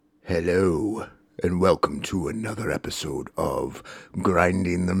Hello, and welcome to another episode of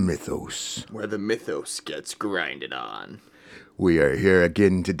Grinding the Mythos. Where the mythos gets grinded on. We are here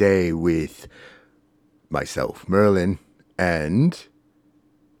again today with myself, Merlin, and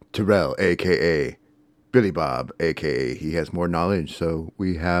Terrell, a.k.a. Billy Bob, a.k.a. he has more knowledge, so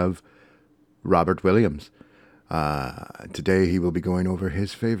we have Robert Williams. Today he will be going over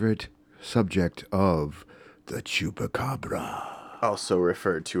his favorite subject of the Chupacabra. Also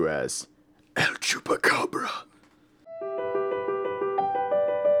referred to as El Chupacabra.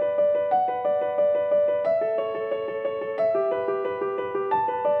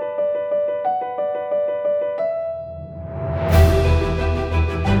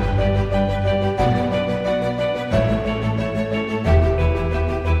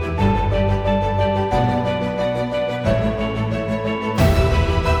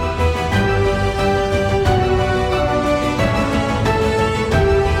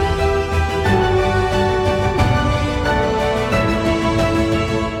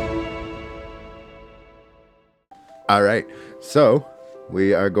 All right, so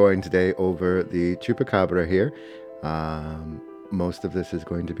we are going today over the Chupacabra here. Most of this is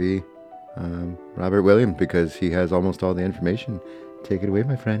going to be Robert Williams because he has almost all the information. Take it away,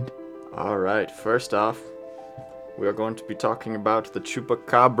 my friend. Alright, first off, we are going to be talking about the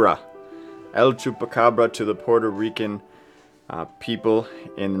Chupacabra. El Chupacabra to the Puerto Rican people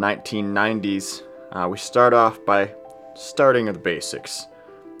in the 1990s. We start off by starting at the basics.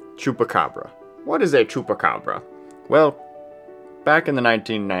 Chupacabra. What is a Chupacabra? Well, back in the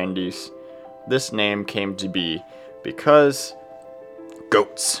 1990s, this name came to be because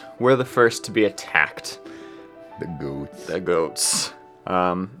goats were the first to be attacked. The goats. The goats.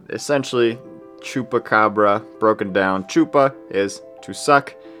 Essentially, Chupacabra, broken down, chupa is to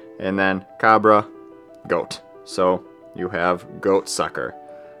suck, and then cabra, goat. So you have goat sucker,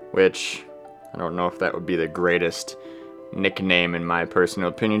 which I don't know if that would be the greatest nickname in my personal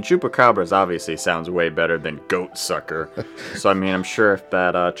opinion. Chupacabras obviously sounds way better than goat sucker. So I mean, I'm sure if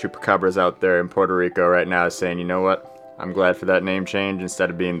that Chupacabra's out there in Puerto Rico right now is saying, you know what, I'm glad for that name change instead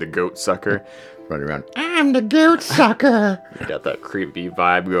of being the goat sucker. Running around, I'm the goat sucker. You got that creepy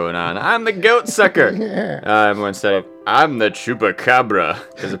vibe going on. I'm the goat sucker. Yeah. Instead of, I'm the Chupacabra,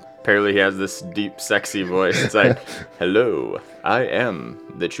 because apparently he has this deep, sexy voice. It's like, hello, I am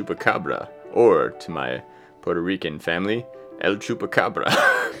the Chupacabra, or to my Puerto Rican family, El Chupacabra.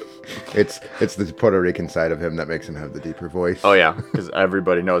 It's the Puerto Rican side of him that makes him have the deeper voice. Oh yeah, because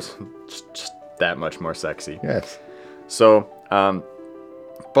everybody knows just that much more sexy. Yes. So,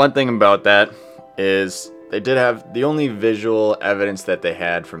 fun thing about that is they did have the only visual evidence that they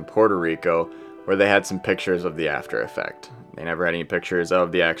had from Puerto Rico where they had some pictures of the after effect. They never had any pictures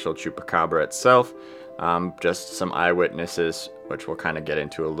of the actual Chupacabra itself, just some eyewitnesses, which we'll kind of get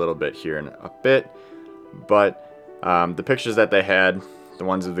into a little bit here in a bit. But the pictures that they had, the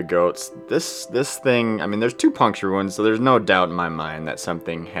ones of the goats, this thing, I mean, there's 2 puncture wounds, so there's no doubt in my mind that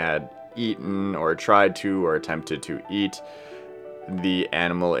something had eaten or tried to or attempted to eat the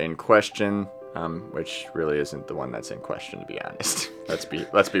animal in question, which really isn't the one that's in question, to be honest.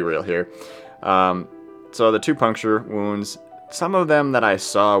 Let's be real here. So the 2 puncture wounds, some of them that I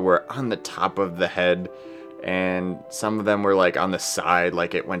saw were on the top of the head, and some of them were like on the side,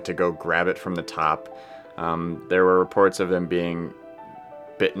 like it went to go grab it from the top. There were reports of them being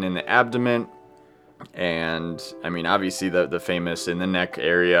bitten in the abdomen, and I mean, obviously the famous in the neck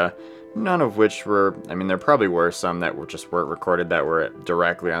area, none of which were, I mean, there probably were some that weren't recorded that were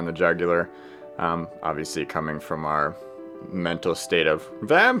directly on the jugular. Obviously coming from our mental state of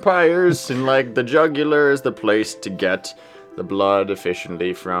vampires, and like the jugular is the place to get the blood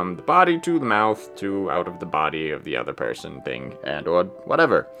efficiently from the body to the mouth to out of the body of the other person, thing, and or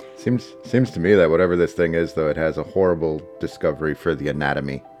whatever. Seems to me that whatever this thing is, though, it has a horrible discovery for the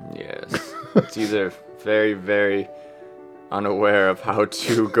anatomy. Yes. It's either very, very unaware of how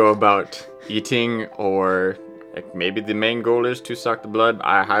to go about eating, or like, maybe the main goal is to suck the blood.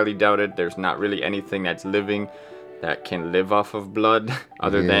 I highly doubt it. There's not really anything that's living that can live off of blood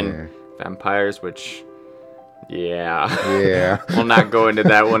other than vampires, which... Yeah. We'll not go into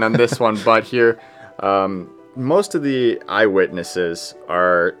that one on this one, but here, most of the eyewitnesses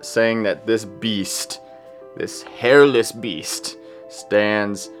are saying that this beast, this hairless beast,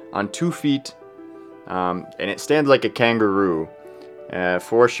 stands on 2 feet, and it stands like a kangaroo.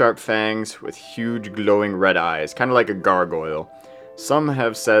 4 sharp fangs with huge glowing red eyes, kind of like a gargoyle. Some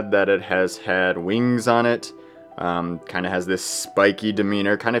have said that it has had wings on it, kind of has this spiky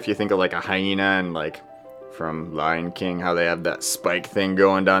demeanor, kind of if you think of like a hyena and like from Lion King, how they have that spike thing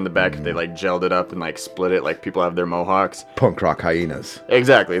going down the back. They like gelled it up and like split it like people have their mohawks. Punk rock hyenas.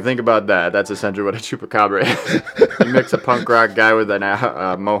 Exactly. Think about that. That's essentially what a chupacabra is. You mix a punk rock guy with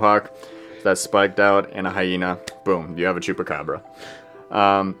a mohawk that's spiked out and a hyena. Boom, you have a chupacabra.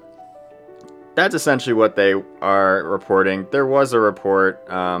 That's essentially what they are reporting. There was a report.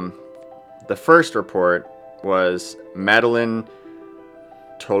 The first report was Madeline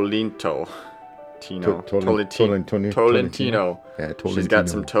Tolentino. Tolentino. Yeah, Tolentino. She's got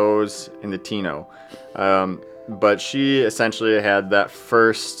some toes in the Tino. But she essentially had that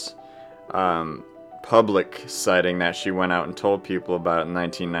first public sighting that she went out and told people about in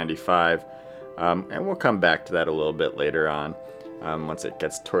 1995. And we'll come back to that a little bit later on. Once it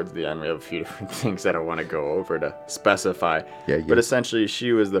gets towards the end, we have a few different things that I want to go over to specify. Yeah. But essentially,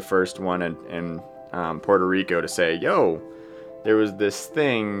 she was the first one in Puerto Rico to say, yo, there was this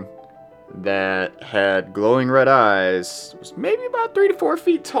thing that had glowing red eyes, was maybe about 3 to 4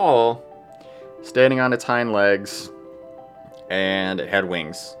 feet tall, standing on its hind legs, and it had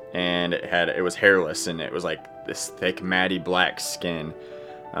wings, and it was hairless, and it was like this thick, matty black skin.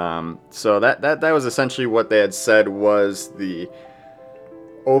 So that was essentially what they had said was the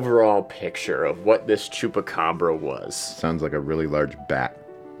overall picture of what this chupacabra was. Sounds like a really large bat.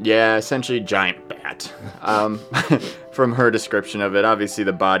 Yeah, essentially giant bat. From her description of it, obviously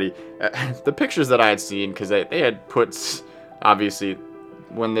the body, the pictures that I had seen, because they had put, obviously,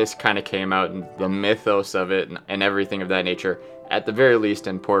 when this kind of came out, and the mythos of it and everything of that nature, at the very least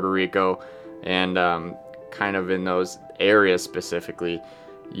in Puerto Rico, and kind of in those areas specifically,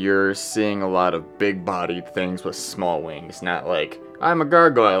 you're seeing a lot of big-bodied things with small wings, not like, I'm a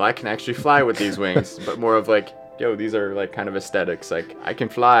gargoyle, I can actually fly with these wings, but more of like, yo, these are like kind of aesthetics. Like, I can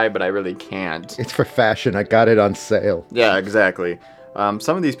fly, but I really can't. It's for fashion. I got it on sale. Yeah, exactly.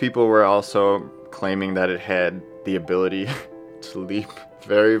 Some of these people were also claiming that it had the ability to leap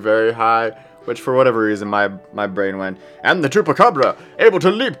very, very high, which for whatever reason my brain went, and the chupacabra, able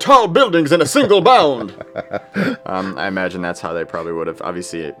to leap tall buildings in a single bound. I imagine that's how they probably would have,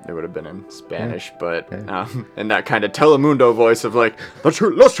 obviously it would have been in Spanish, but in that kind of Telemundo voice of like, Los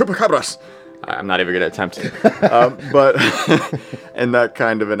chupacabras. I'm not even going to attempt it. But in that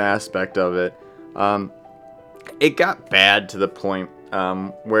kind of an aspect of it, it got bad to the point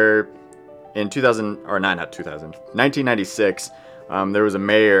where in 1996, there was a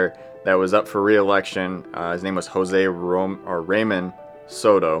mayor that was up for re-election. His name was Raymond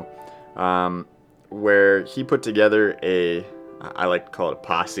Soto, where he put together I like to call it a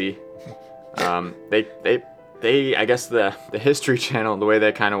posse. I guess the History Channel, the way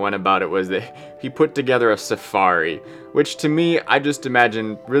they kind of went about it was that he put together a safari, which to me, I just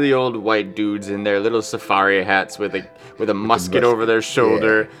imagine really old white dudes in their little safari hats with a musket over their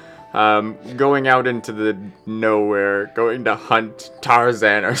shoulder, going out into the nowhere, going to hunt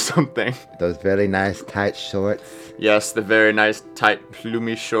Tarzan or something. Those very nice tight shorts. Yes, the very nice tight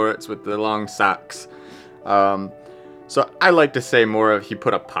plumey shorts with the long socks. So I like to say more of he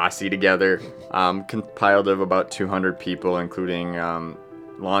put a posse together, compiled of about 200 people, including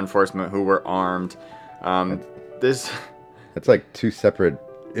law enforcement who were armed. That's like two separate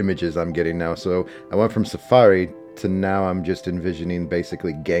images I'm getting now. So I went from safari to now I'm just envisioning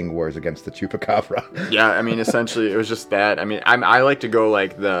basically gang wars against the chupacabra. Yeah, I mean, essentially it was just that. I mean, I like to go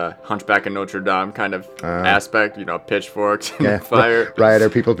like the Hunchback of Notre Dame kind of aspect, pitchforks and fire. Rioter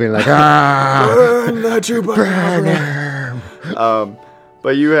people being like, burn the chupacabra.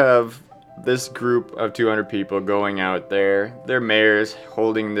 But you have this group of 200 people going out there. Their mayor's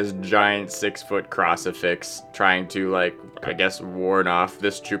holding this giant 6-foot crucifix, trying to, ward off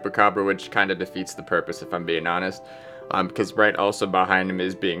this chupacabra, which kind of defeats the purpose, if I'm being honest. Because right also behind him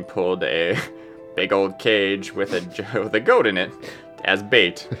is being pulled a big old cage with a goat in it as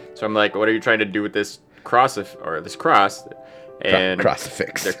bait. So I'm like, what are you trying to do with this cross? And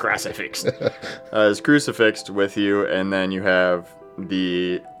crucifix. They're crucifixed. It's crucifixed with you, and then you have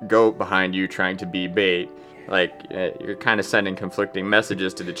the goat behind you trying to be bait. You're kind of sending conflicting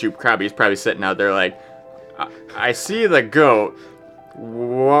messages to the chupacabra. He's probably sitting out there like, I see the goat.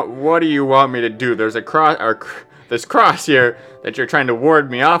 What do you want me to do? There's a cross, or this cross here that you're trying to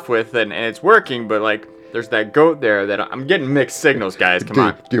ward me off with, and it's working, but there's that goat there that I'm getting mixed signals, guys. Come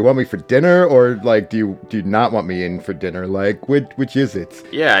on. Do you want me for dinner, or do you not want me in for dinner? Which is it?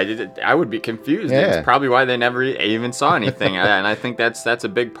 Yeah, I would be confused. Yeah. It's probably why they never even saw anything, and I think that's a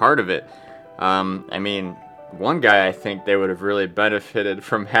big part of it. I mean, one guy I think they would have really benefited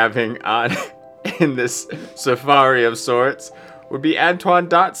from having on in this safari of sorts would be Antoine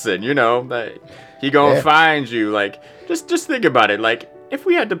Dotson. He gonna find you. Just think about it. if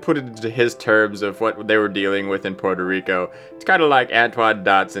we had to put it into his terms of what they were dealing with in Puerto Rico, it's kind of like Antoine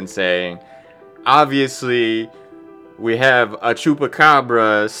Dotson saying, obviously, we have a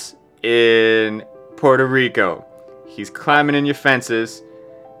Chupacabras in Puerto Rico. He's climbing in your fences,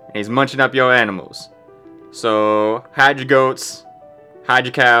 and he's munching up your animals. So, hide your goats, hide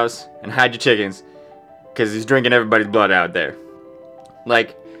your cows, and hide your chickens, because he's drinking everybody's blood out there.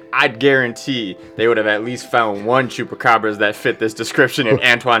 Like, I'd guarantee they would have at least found one Chupacabras that fit this description, and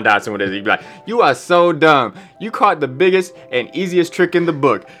Antoine Dotson would have been like, you are so dumb. You caught the biggest and easiest trick in the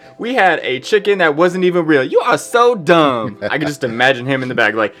book. We had a chicken that wasn't even real. You are so dumb. I can just imagine him in the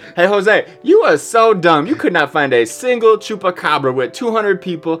back like, hey, Jose, you are so dumb. You could not find a single Chupacabra with 200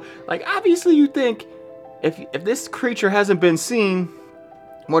 people. Like, obviously you think if this creature hasn't been seen,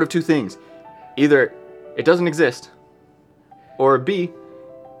 one of two things. Either it doesn't exist, or B,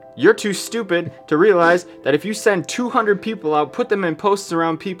 you're too stupid to realize that if you send 200 people out, put them in posts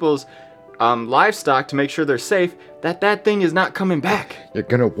around people's livestock to make sure they're safe, that thing is not coming back. You're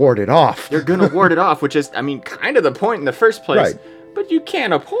gonna ward it off. You're gonna ward it off, which is, I mean, kind of the point in the first place. Right. But you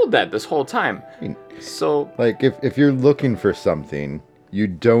can't uphold that this whole time. I mean, so, like, if you're looking for something, you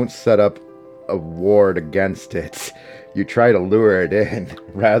don't set up a ward against it. You try to lure it in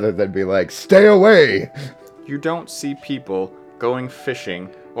rather than be like, stay away. you don't see people going fishing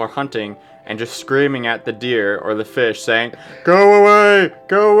or hunting and just screaming at the deer or the fish saying, go away,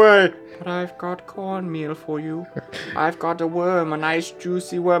 go away. But I've got cornmeal for you. I've got a worm, a nice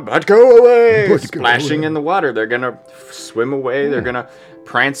juicy worm. But go away! But go Splashing away. in the water. They're going to swim away. They're going to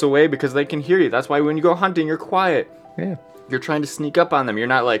prance away because they can hear you. That's why when you go hunting, you're quiet. Yeah. You're trying to sneak up on them. You're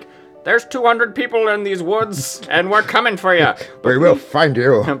not like, there's 200 people in these woods and we're coming for you. We will find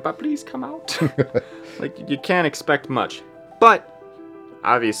you. But please come out. Like, you can't expect much. But,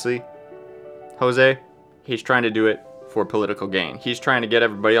 obviously, Jose, he's trying to do it for political gain. He's trying to get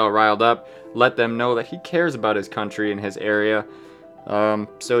everybody all riled up, let them know that he cares about his country and his area.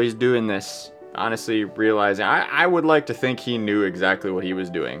 So he's doing this, honestly realizing, I would like to think he knew exactly what he was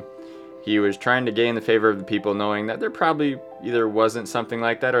doing. He was trying to gain the favor of the people, knowing that there probably either wasn't something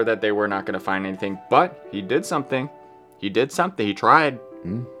like that or that they were not going to find anything. But he did something. He did something. He tried.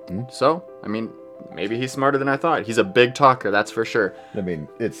 Mm-hmm. So, I mean, maybe he's smarter than I thought. He's a big talker, that's for sure. I mean,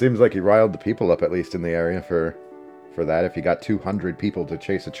 it seems like he riled the people up, at least in the area, for that. If he got 200 people to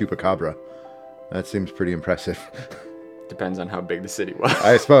chase a Chupacabra, that seems pretty impressive. Depends on how big the city was.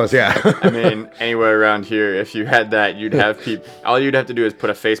 I suppose, yeah. I mean, anywhere around here, if you had that, you'd have people. All you'd have to do is put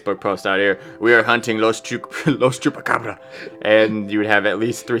a Facebook post out here. We are hunting Los Chupacabra, and you would have at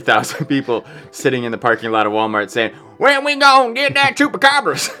least 3,000 people sitting in the parking lot of Walmart saying, "When we gonna get that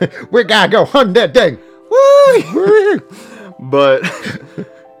Chupacabras? We gotta go hunt that thing." Woo!" But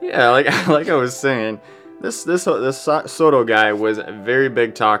yeah, like I was saying, this Soto guy was a very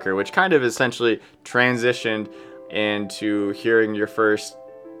big talker, which kind of essentially transitioned into hearing your first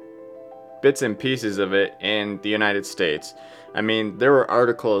bits and pieces of it in the United States. I mean, there were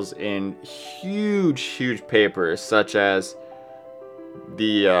articles in huge papers, such as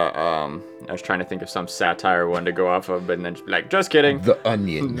the I was trying to think of some satire one to go off of, but then just kidding. The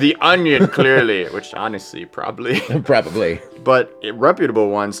Onion. The Onion, clearly, which honestly, probably. Probably. But reputable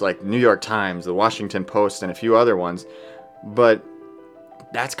ones like New York Times, the Washington Post, and a few other ones. But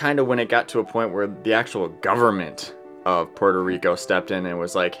that's kind of when it got to a point where the actual government of Puerto Rico stepped in and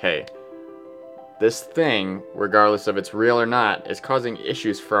was like, hey, this thing, regardless of it's real or not, is causing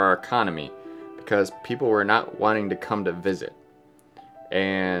issues for our economy because people were not wanting to come to visit.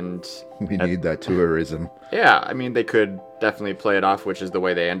 And We need that tourism. yeah, I mean, they could definitely play it off, which is the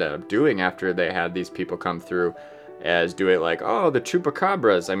way they ended up doing after they had these people come through, as do it like, oh, the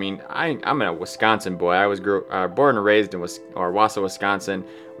Chupacabras. I mean, I'm a Wisconsin boy. I was born and raised in Wausau, Wisconsin,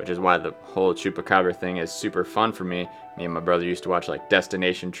 which is why the whole Chupacabra thing is super fun for me. Me and my brother used to watch like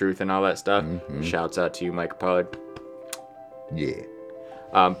Destination Truth and all that stuff. Mm-hmm. Shouts out to you, Mike Pollard. Yeah.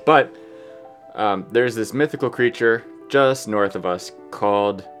 But there's this mythical creature just north of us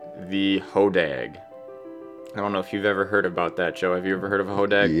called the Hodag. I don't know if you've ever heard about that, Joe. Have you ever heard of a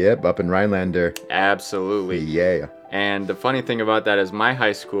Hodag? Yep, up in Rhinelander. Absolutely. Yeah. And the funny thing about that is my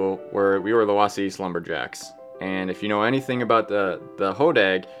high school, we were the Wausau East Lumberjacks. And if you know anything about the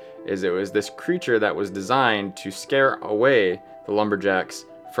Hodag, is it was this creature that was designed to scare away the lumberjacks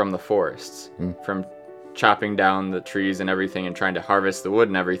from the forests, from chopping down the trees and everything and trying to harvest the wood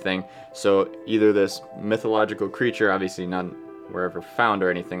and everything. So either this mythological creature, obviously none were ever found or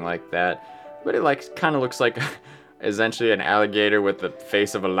anything like that, but it kind of looks like essentially an alligator with the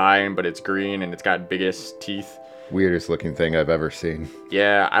face of a lion, but it's green and it's got biggest teeth. weirdest looking thing I've ever seen.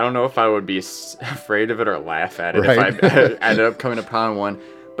 Yeah, I don't know if I would be afraid of it or laugh at it Right. if I ended up coming upon one.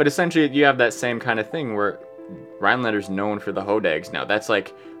 But essentially, you have that same kind of thing where Rhinelander's known for the hodags now. That's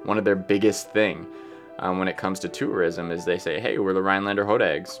like one of their biggest thing when it comes to tourism is they say, hey, we're the Rhinelander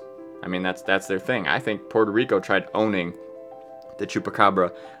hodags. I mean, that's their thing. I think Puerto Rico tried owning the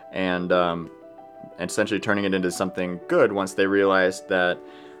Chupacabra and essentially turning it into something good once they realized that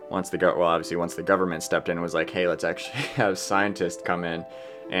once the government stepped in and was like, hey, let's actually have scientists come in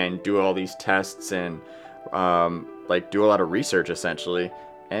and do all these tests and do a lot of research essentially,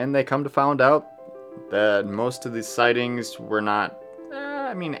 and they come to find out that most of these sightings were not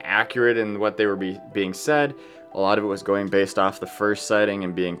accurate in what they were being said. A lot of it was going based off the first sighting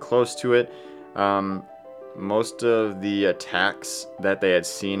and being close to it. Most of the attacks that they had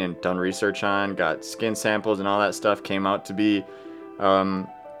seen and done research on, got skin samples and all that stuff, came out to be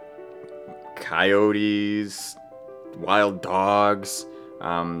coyotes, wild dogs,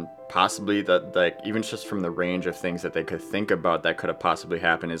 possibly even just from the range of things that they could think about that could have possibly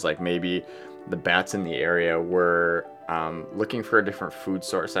happened is like maybe the bats in the area were looking for a different food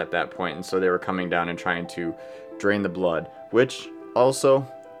source at that point, and so they were coming down and trying to drain the blood, which also,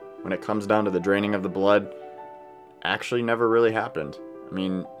 when it comes down to the draining of the blood, actually never really happened. I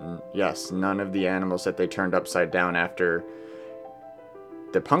mean, yes, none of the animals that they turned upside down after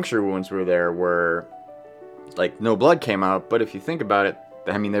the puncture wounds were there were, like, no blood came out, but if you think about it,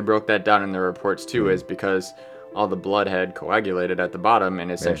 I mean, they broke that down in their reports too, is because all the blood had coagulated at the bottom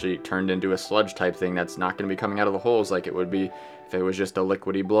and essentially turned into a sludge type thing that's not going to be coming out of the holes like it would be if it was just a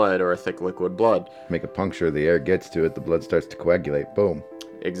liquidy blood or a thick liquid blood. Make a puncture, the air gets to it, the blood starts to coagulate, boom.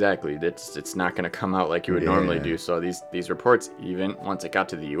 Exactly. It's not going to come out like you would normally do. So these reports, even once it got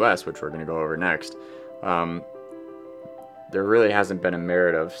to the U.S., which we're going to go over next, there really hasn't been a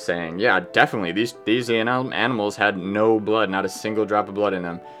merit of saying, yeah, definitely these animals had no blood, not a single drop of blood in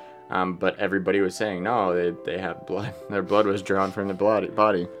them. But everybody was saying, no, they had blood. Their blood was drawn from the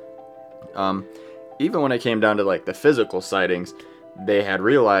body. Even when it came down to like the physical sightings, they had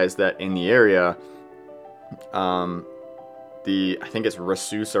realized that in the area, I think it's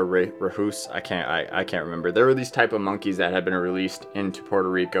Rhesus or Rehus, I can't remember. There were these type of monkeys that had been released into Puerto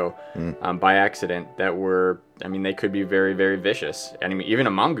Rico by accident that were, I mean, they could be very, very vicious. And I mean, even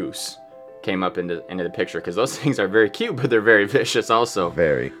a mongoose came up into the picture because those things are very cute, but they're very vicious also.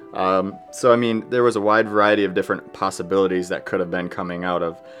 Very. So I mean, there was a wide variety of different possibilities that could have been coming out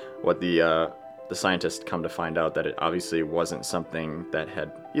of what the scientists come to find out, that it obviously wasn't something that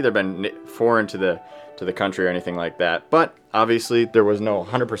had either been foreign to the country or anything like that. But obviously there was no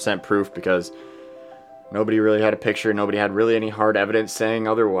 100% proof because nobody really had a picture. Nobody had really any hard evidence saying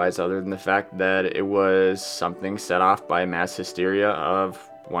otherwise, other than the fact that it was something set off by mass hysteria of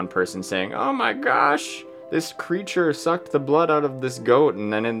one person saying, oh my gosh, this creature sucked the blood out of this goat,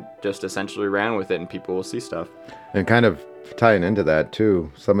 and then it just essentially ran with it, and people will see stuff. And kind of tying into that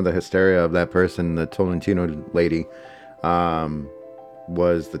too, some of the hysteria of that person, the Tolentino lady,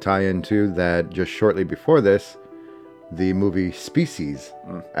 was the tie-in to that just shortly before this, the movie Species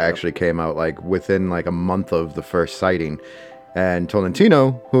actually came out like within like a month of the first sighting. And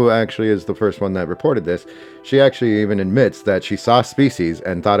Tolentino, who actually is the first one that reported this, she actually even admits that she saw Species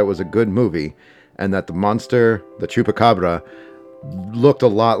and thought it was a good movie, and that the monster, the Chupacabra, looked a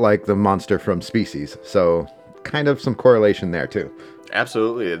lot like the monster from Species. So kind of some correlation there too.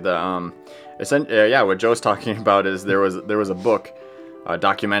 Absolutely. What Joe's talking about is there was a book, a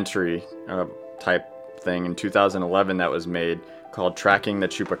documentary type thing in 2011 that was made called Tracking the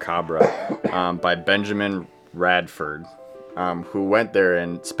Chupacabra by Benjamin Radford, who went there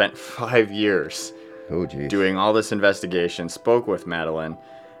and spent 5 years doing all this investigation, spoke with Madeline,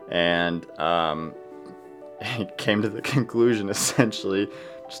 and he came to the conclusion, essentially,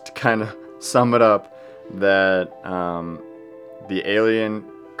 just to kind of sum it up, that the alien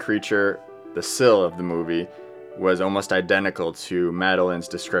creature, the Sill of the movie, was almost identical to Madeline's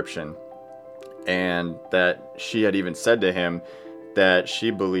description, and that she had even said to him that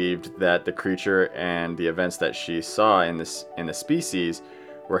she believed that the creature and the events that she saw in the Species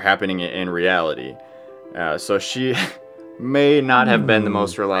were happening in reality. So she may not have been the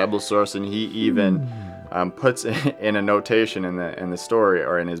most reliable source, and he even puts in a notation in the story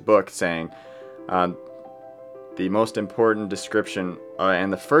or in his book saying the most important description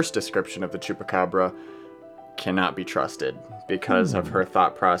and the first description of the Chupacabra cannot be trusted because of her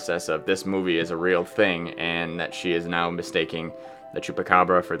thought process of this movie is a real thing, and that she is now mistaking the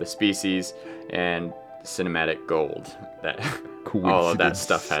Chupacabra for the Species and cinematic gold, that all of that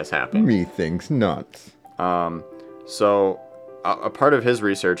stuff has happened. Methinks not. So a part of his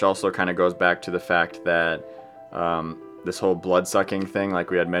research also kind of goes back to the fact that This whole blood-sucking thing,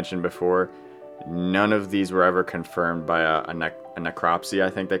 like we had mentioned before, none of these were ever confirmed by a necropsy, I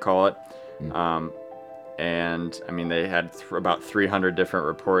think they call it. And, I mean, they had about 300 different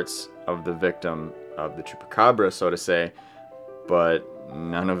reports of the victim of the Chupacabra, so to say, but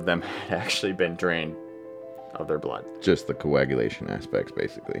none of them had actually been drained of their blood. Just the coagulation aspects,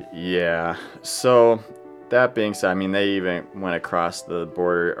 basically. Yeah. So, that being said, I mean, they even went across the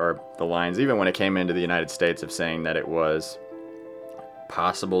border, or the lines, even when it came into the United States, of saying that it was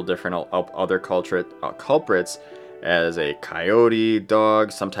possible different other culprits as a coyote,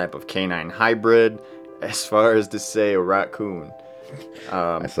 dog, some type of canine hybrid, as far as to say a raccoon.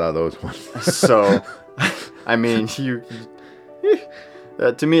 I saw those ones. So, I mean, to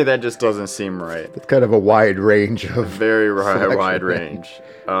me, that just doesn't seem right. It's kind of a wide range of very wide range.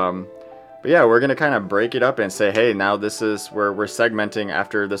 But yeah, we're gonna kind of break it up and say, hey, now this is where we're segmenting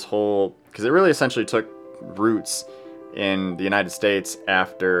after this whole, because it really essentially took roots in the United States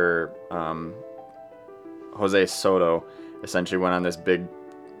after Jose Soto essentially went on this big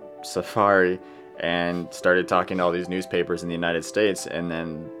safari and started talking to all these newspapers in the United States. And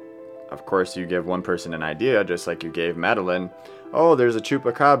then, of course, you give one person an idea, just like you gave Madeline. Oh, there's a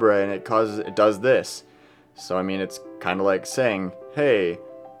Chupacabra and it does this. So, I mean, it's kind of like saying, hey,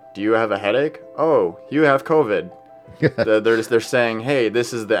 do you have a headache? Oh, you have COVID. They're saying, hey,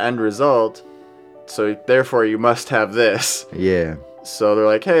 this is the end result, so therefore you must have this. Yeah. So they're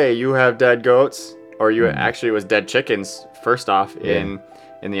like, hey, you have dead goats, or you actually, it was dead chickens first off in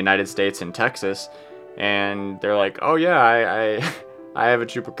the United States in Texas, and they're like, oh yeah, I have a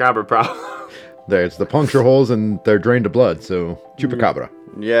Chupacabra problem. There's the puncture holes and they're drained of blood, so Chupacabra.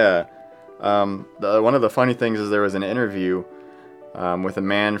 Yeah. One of the funny things is there was an interview with a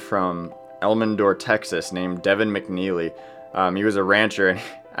man from Elmendorf, Texas, named Devin McNeely. He was a rancher, and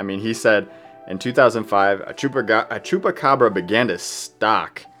I mean, he said in 2005 a Chupacabra began to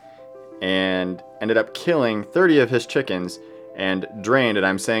stalk and ended up killing 30 of his chickens and drained, and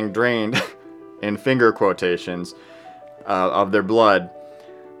I'm saying drained in finger quotations, of their blood.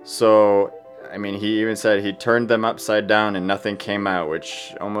 So, I mean, he even said he turned them upside down and nothing came out,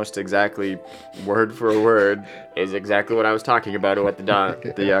 which almost exactly, word for word, is exactly what I was talking about. What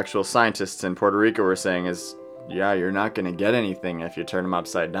the actual scientists in Puerto Rico were saying is, yeah, you're not going to get anything if you turn them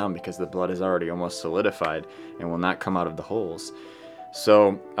upside down because the blood is already almost solidified and will not come out of the holes.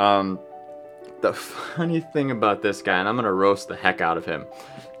 So, the funny thing about this guy, and I'm going to roast the heck out of him,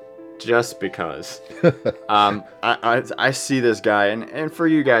 just because. I see this guy, and for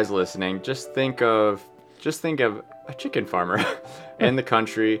you guys listening, just think of a chicken farmer in the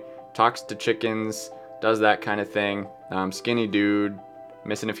country, talks to chickens, does that kind of thing. Skinny dude,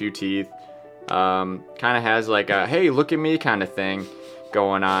 missing a few teeth, kind of has like a hey, look at me kind of thing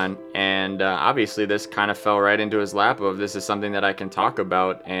going on, and obviously this kind of fell right into his lap of this is something that I can talk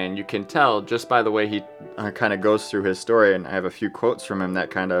about, and you can tell just by the way he kind of goes through his story, and I have a few quotes from him that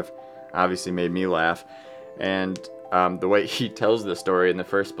kind of obviously made me laugh, and the way he tells the story in the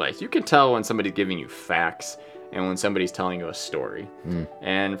first place, you can tell when somebody's giving you facts and when somebody's telling you a story.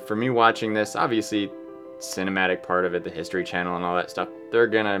 And for me watching this, obviously cinematic part of it, the History Channel and all that stuff, they're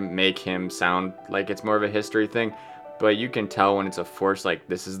gonna make him sound like it's more of a history thing, but you can tell when it's a force, like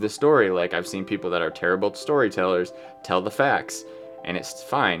this is the story. Like I've seen people that are terrible storytellers tell the facts and it's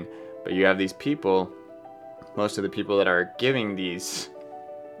fine, but you have these people, most of the people that are giving these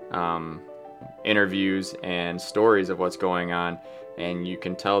interviews and stories of what's going on, and you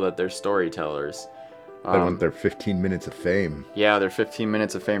can tell that they're storytellers. They want their 15 minutes of fame. Yeah, they're 15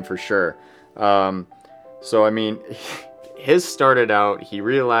 minutes of fame for sure. So, I mean, his started out, he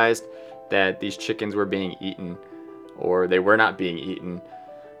realized that these chickens were being eaten, or they were not being eaten.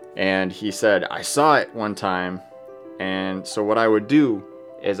 And he said, I saw it one time, and so what I would do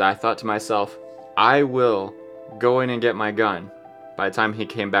is I thought to myself, I will go in and get my gun. By the time he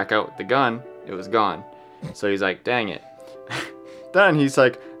came back out with the gun, it was gone. So he's like, dang it. Then he's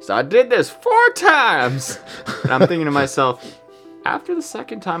like, so I did this 4 times. And I'm thinking to myself, after the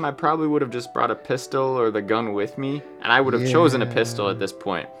second time, I probably would have just brought a pistol or the gun with me, and I would have chosen a pistol at this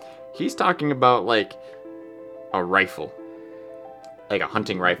point. He's talking about like a rifle, like a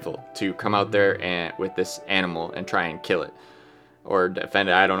hunting rifle, to come out there and with this animal and try and kill it or defend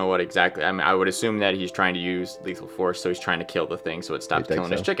it. I don't know what exactly. I mean, I would assume that he's trying to use lethal force, so he's trying to kill the thing so it stops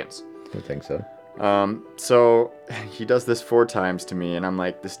killing his chickens. I think so. So he does this 4 times to me, and I'm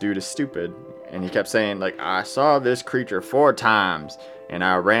like, this dude is stupid. And he kept saying, like, I saw this creature 4 times, and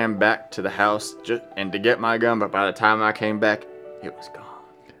I ran back to the house to get my gun, but by the time I came back, it was gone.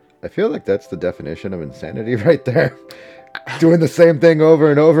 I feel like that's the definition of insanity right there. doing the same thing over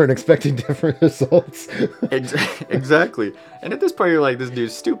and over and expecting different results. Exactly. And at this point, you're like, this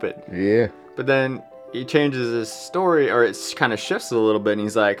dude's stupid. Yeah. But then he changes his story, or it kind of shifts a little bit, and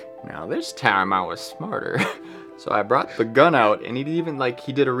he's like, now this time I was smarter. So I brought the gun out, and he did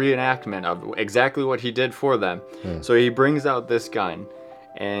a reenactment of exactly what he did for them. So he brings out this gun,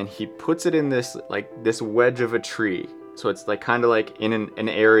 and he puts it in this wedge of a tree. So it's like kind of like in an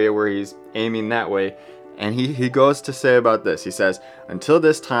area where he's aiming that way. And he goes to say about this. He says, until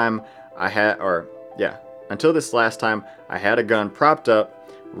this last time, I had a gun propped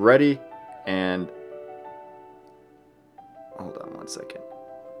up, ready, and... Hold on one second.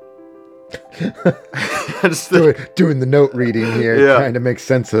 Doing the note reading here, trying to make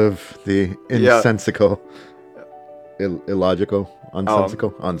sense of the insensical, illogical,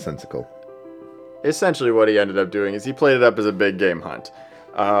 unsensical. Essentially what he ended up doing is he played it up as a big game hunt.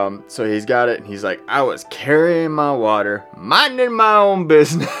 So he's got it, and he's like, I was carrying my water, minding my own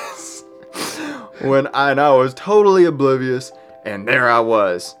business, when I was totally oblivious, and there I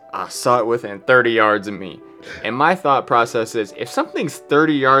was. I saw it within 30 yards of me. And my thought process is, if something's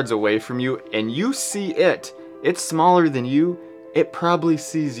 30 yards away from you, and you see it, it's smaller than you, it probably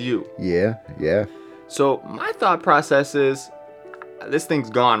sees you. Yeah. So my thought process is, this thing's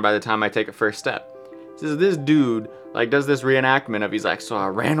gone by the time I take a first step. This dude does this reenactment of, he's like, so I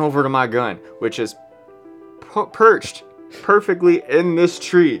ran over to my gun, which is perched perfectly in this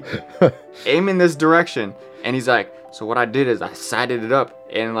tree, aiming this direction, and he's like, so what I did is I sighted it up,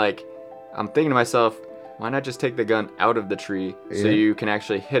 and I'm thinking to myself, why not just take the gun out of the tree so you can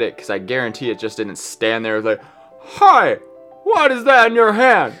actually hit it? Because I guarantee it just didn't stand there like, hi, what is that in your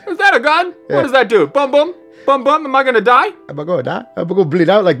hand? Is that a gun? Yeah. What does that do? Bum bum bum bum. Am I gonna die? Am I gonna die? Am I gonna bleed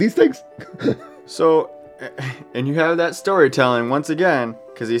out like these things? So, and you have that storytelling once again,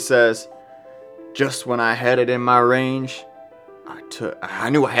 because he says, just when I had it in my range,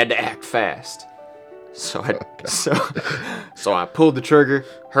 I knew I had to act fast. So I pulled the trigger,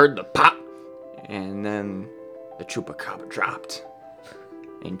 heard the pop, and then the Chupacabra dropped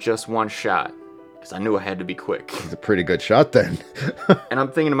in just one shot, because I knew I had to be quick. He's a pretty good shot then. And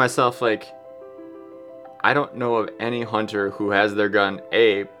I'm thinking to myself, I don't know of any hunter who has their gun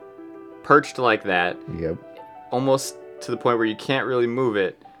perched like that, almost to the point where you can't really move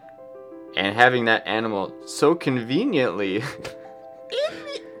it, and having that animal so conveniently in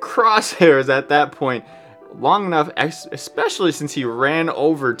the crosshairs at that point long enough, especially since he ran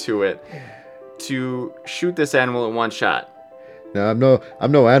over to it, to shoot this animal in one shot. Now, I'm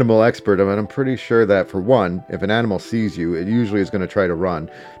no animal expert, but I'm pretty sure that, for one, if an animal sees you, it usually is going to try to run.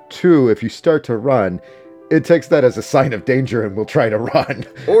 Two, if you start to run, it takes that as a sign of danger and will try to run.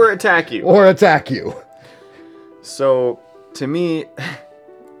 Or attack you. So, to me,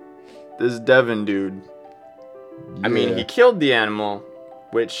 this Devin dude, I mean, he killed the animal,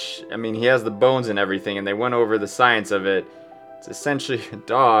 which, I mean, he has the bones and everything, and they went over the science of it. It's essentially a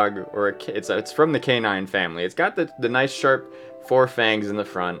dog, or it's from the canine family. It's got the nice sharp 4 fangs in the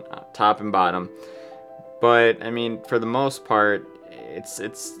front, top and bottom. But, I mean, for the most part,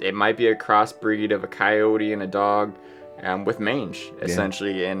 it might be a crossbreed of a coyote and a dog with mange,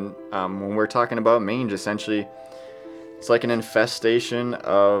 essentially. And when we're talking about mange, essentially, it's like an infestation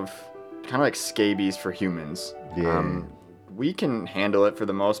of kind of like scabies for humans. We can handle it for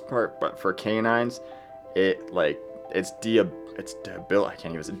the most part, but for canines, it's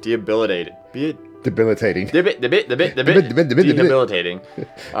debilitating. Debilitating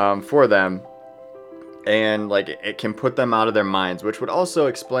for them. And it can put them out of their minds, which would also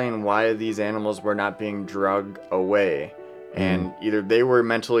explain why these animals were not being drugged away. And either they were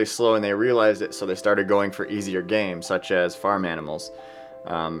mentally slow and they realized it, so they started going for easier games, such as farm animals.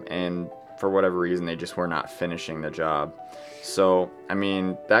 And for whatever reason, they just were not finishing the job. So, I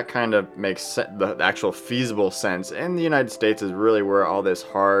mean, that kind of makes the actual feasible sense. And the United States is really where all this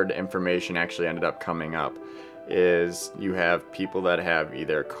hard information actually ended up coming up. Is you have people that have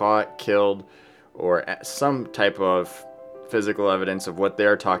either caught, killed, or some type of physical evidence of what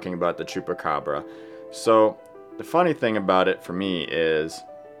they're talking about the Chupacabra. So, the funny thing about it for me is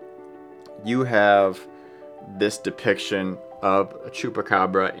you have this depiction of a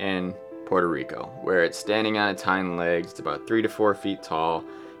Chupacabra in Puerto Rico, where it's standing on its hind legs. It's about 3 to 4 feet tall.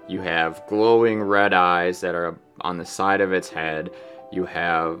 You have glowing red eyes that are on the side of its head. You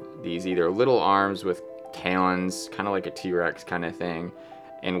have these either little arms with talons, kind of like a T-Rex kind of thing,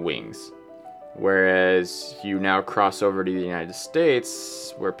 and wings. Whereas you now cross over to the United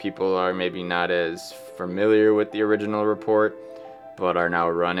States, where people are maybe not as familiar with the original report, but are now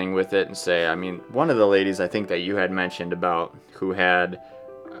running with it and say, I mean, one of the ladies I think that you had mentioned about who had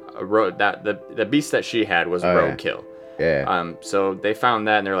the beast that she had was roadkill. Yeah. So they found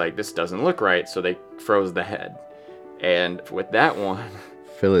that and they're like, this doesn't look right. So they froze the head. And with that one,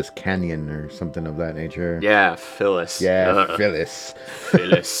 Phyllis Canyon or something of that nature. yeah, Phyllis. Yeah, Phyllis.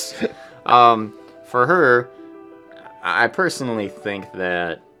 Phyllis. For her, I personally think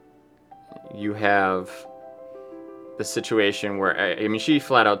that you have the situation where, I mean, she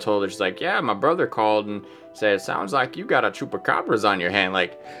flat out told her, she's like, yeah, my brother called and said, it sounds like you got a chupacabras on your hand.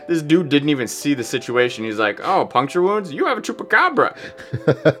 Like, this dude didn't even see the situation. He's like, oh, puncture wounds? You have a chupacabra.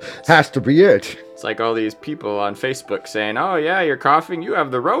 Has to be it. It's like all these people on Facebook saying, oh, yeah, you're coughing, you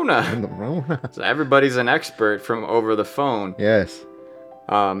have the Rona. The Rona. So everybody's an expert from over the phone. Yes.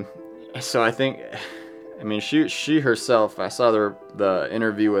 So I think, I mean, she herself, I saw the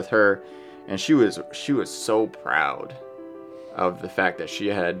interview with her, and she was so proud of the fact that she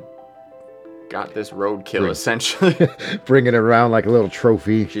had got this roadkill, essentially. Bringing it around like a little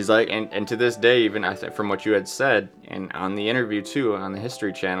trophy. She's like, and to this day, even I think from what you had said, and on the interview too, on the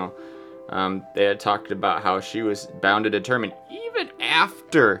History Channel, they had talked about how she was bound to determine, even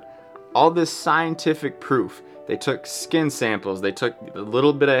after all this scientific proof, they took skin samples, they took the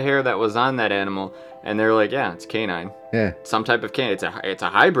little bit of hair that was on that animal, and they're like, yeah, it's canine. Yeah. Some type of canine. It's a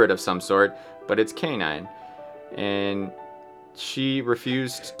hybrid of some sort, but it's canine. And she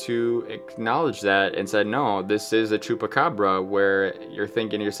refused to acknowledge that and said, no, this is a chupacabra, where you're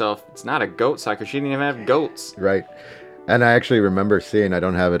thinking to yourself, it's not a goat sucker. She didn't even have goats. Right. And I actually remember seeing, I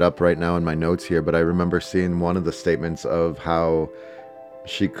don't have it up right now in my notes here, but I remember seeing one of the statements of how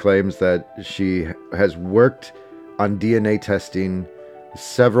she claims that she has worked on DNA testing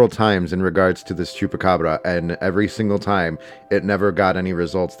several times in regards to this chupacabra, and every single time it never got any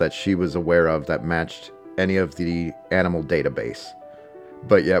results that she was aware of that matched any of the animal database.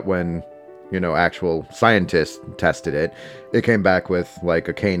 But yet when, actual scientists tested it, it came back with like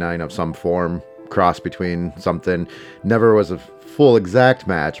a canine of some form, cross between something. Never was a full exact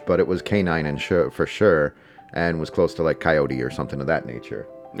match, but it was canine and for sure, and was close to like coyote or something of that nature.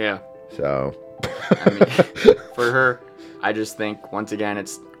 Yeah. So I mean, for her, I just think, once again, I'm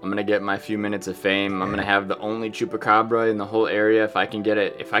going to get my few minutes of fame. I'm going to have the only chupacabra in the whole area. If I can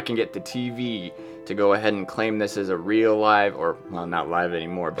get the TV to go ahead and claim this as a real live, or, well, not live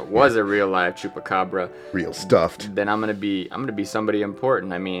anymore, but was a real live chupacabra. Real stuffed. Then I'm going to be somebody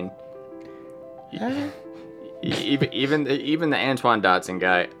important. I mean, even the Antoine Dotson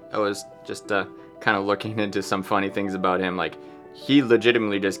guy, I was just kind of looking into some funny things about him. Like, he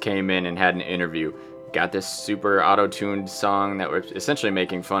legitimately just came in and had an interview. Got this super auto-tuned song that was essentially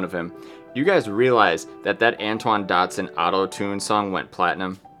making fun of him. You guys realize that Antoine Dotson auto-tuned song went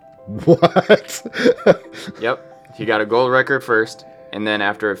platinum? What? Yep. He got a gold record first, and then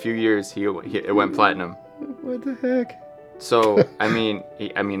after a few years, it went platinum. What the heck? So, I mean,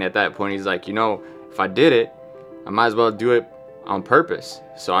 at that point, he's like, if I did it, I might as well do it on purpose.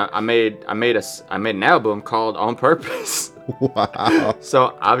 So I made an album called On Purpose. Wow.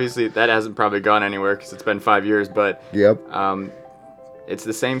 So obviously that hasn't probably gone anywhere because it's been 5 years, but yep. It's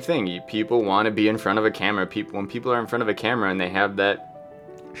the same thing. People want to be in front of a camera. When people are in front of a camera and they have that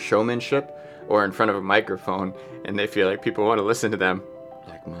showmanship, or in front of a microphone and they feel like people want to listen to them,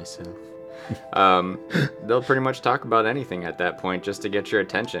 like myself, they'll pretty much talk about anything at that point just to get your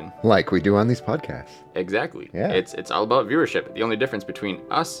attention. Like we do on these podcasts. Exactly. Yeah. It's all about viewership. The only difference between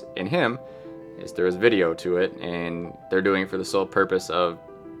us and him is there is video to it, and they're doing it for the sole purpose of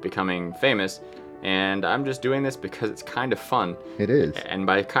becoming famous. And I'm just doing this because it's kind of fun. It is. And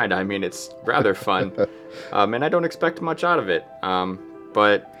by kind of, I mean it's rather fun. And I don't expect much out of it.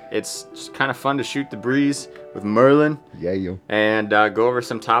 But it's just kind of fun to shoot the breeze with Merlin. Yeah, you. And go over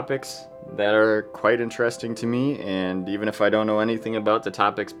some topics that are quite interesting to me. And even if I don't know anything about the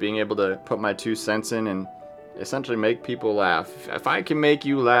topics, being able to put my 2 cents in and essentially make people laugh. If I can make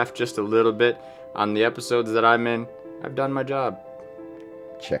you laugh just a little bit on the episodes that I'm in, I've done my job.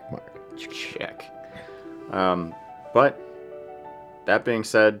 Check mark. Check. But that being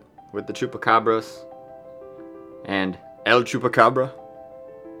said, with the chupacabras and El Chupacabra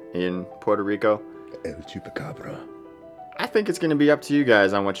in Puerto Rico, El Chupacabra, I think it's going to be up to you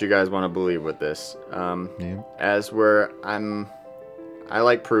guys on what you guys want to believe with this. As where I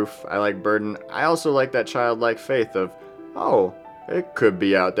like proof, I like burden. I also like that childlike faith of, oh, it could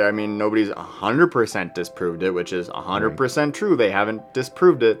be out there. I mean, nobody's 100% disproved it, which is 100% true. They haven't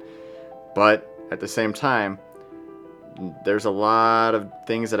disproved it. But at the same time, there's a lot of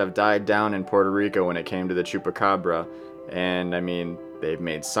things that have died down in Puerto Rico when it came to the chupacabra. And I mean, they've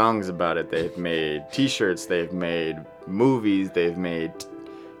made songs about it. They've made t-shirts. They've made movies. They've made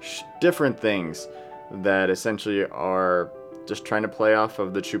different things that essentially are just trying to play off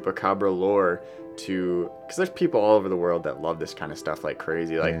of the chupacabra lore to, because there's people all over the world that love this kind of stuff like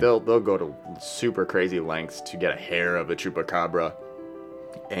crazy. Like Yeah. they'll go to super crazy lengths to get a hair of a chupacabra,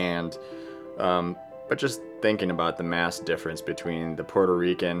 and but just thinking about the mass difference between the Puerto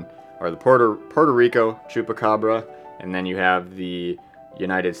Rican or the Puerto Rico chupacabra, and then you have the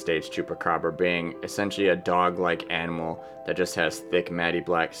United States chupacabra being essentially a dog-like animal that just has thick, matty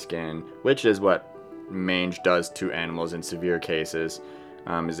black skin, which is what mange does to animals in severe cases.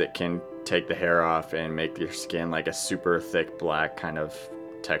 Is it can take the hair off and make your skin like a super thick black kind of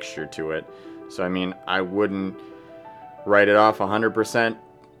texture to it. So I mean, I wouldn't write it off 100%.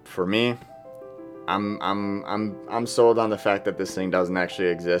 For me, I'm sold on the fact that this thing doesn't actually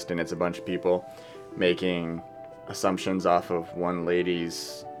exist and it's a bunch of people making assumptions off of one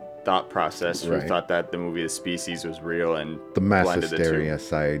lady's thought process who Right. thought that the movie The Species was real and The mass blended the two. hysteria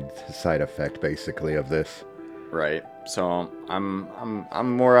side effect, basically, of this. Right. So I'm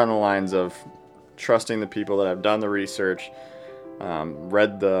more on the lines of trusting the people that have done the research.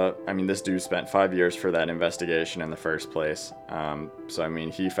 This dude spent 5 years for that investigation in the first place. So I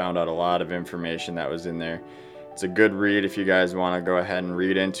mean, he found out a lot of information that was in there. It's a good read if you guys want to go ahead and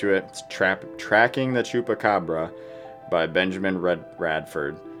read into it. It's Tracking the Chupacabra by Benjamin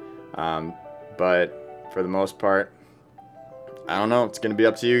Radford. But for the most part, I don't know. It's going to be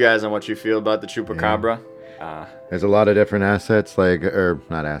up to you guys on what you feel about the Chupacabra. There's a lot of different assets,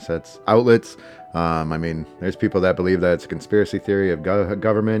 outlets. There's people that believe that it's a conspiracy theory of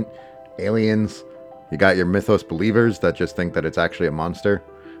government, aliens. You got your mythos believers that just think that it's actually a monster.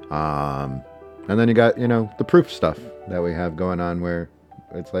 And then you got, the proof stuff that we have going on where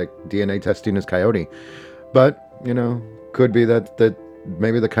it's like DNA testing is coyote. But, could be that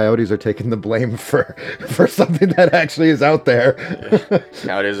maybe the coyotes are taking the blame for something that actually is out there.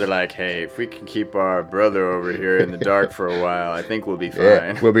 Coyotes are like, hey, if we can keep our brother over here in the dark for a while, I think we'll be fine.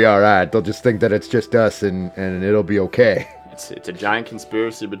 Yeah, we'll be all right. They'll just think that it's just us and it'll be okay. It's a giant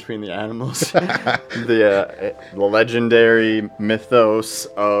conspiracy between the animals. The legendary mythos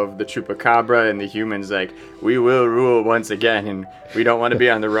of the Chupacabra and the humans, like, we will rule once again, and we don't want to be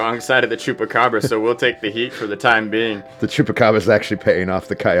on the wrong side of the Chupacabra, so we'll take the heat for the time being. The Chupacabra's actually paying off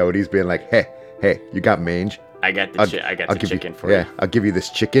the coyotes, being like, hey, you got mange? I got the chicken for you. Yeah, I'll give you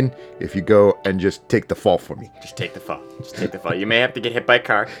this chicken if you go and just take the fall for me. Just take the fall. You may have to get hit by a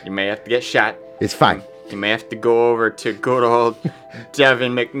car. You may have to get shot. It's fine. You may have to go over to good old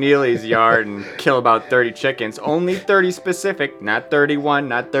Devin McNeely's yard and kill about 30 chickens. Only 30 specific, not 31,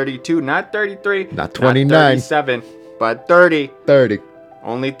 not 32, not 33, not 29, not 37, but 30. 30.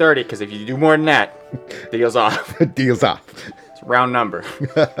 Only 30, because if you do more than that, deal's off. Deal's off. It's a round number.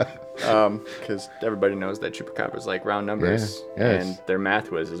 Because everybody knows that chupacabras like round numbers, and they're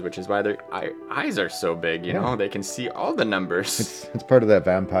math whizzes, which is why their eyes are so big. You know, they can see all the numbers. It's part of that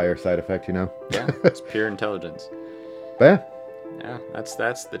vampire side effect, Yeah, it's pure intelligence. But yeah, that's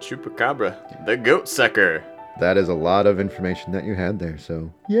the chupacabra, the goat sucker. That is a lot of information that you had there,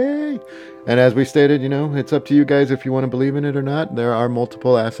 so yay! And as we stated, it's up to you guys if you want to believe in it or not. There are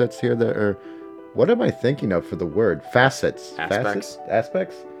multiple assets here that are, what am I thinking of for the word? Facets? Aspects?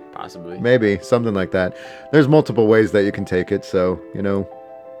 Possibly. Maybe, something like that. There's multiple ways that you can take it, so,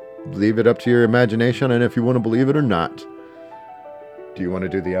 leave it up to your imagination and if you want to believe it or not. Do you want to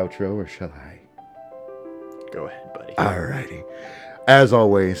do the outro or shall I? Go ahead, buddy. Alrighty. As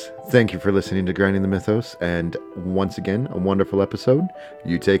always, thank you for listening to Grinding the Mythos, and once again, a wonderful episode.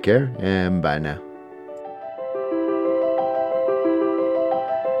 You take care, and bye now.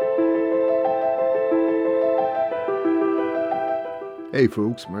 Hey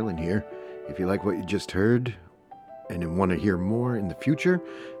folks, Merlin here. If you like what you just heard and want to hear more in the future,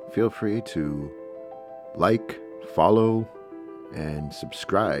 feel free to like, follow, and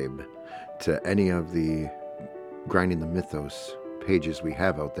subscribe to any of the Grinding the Mythos pages we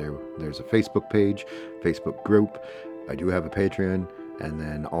have out there. There's a Facebook page, Facebook group. I do have a Patreon, and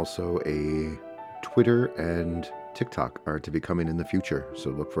then also a Twitter and TikTok are to be coming in the future,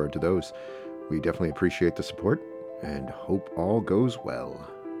 so look forward to those. We definitely appreciate the support and hope all goes well.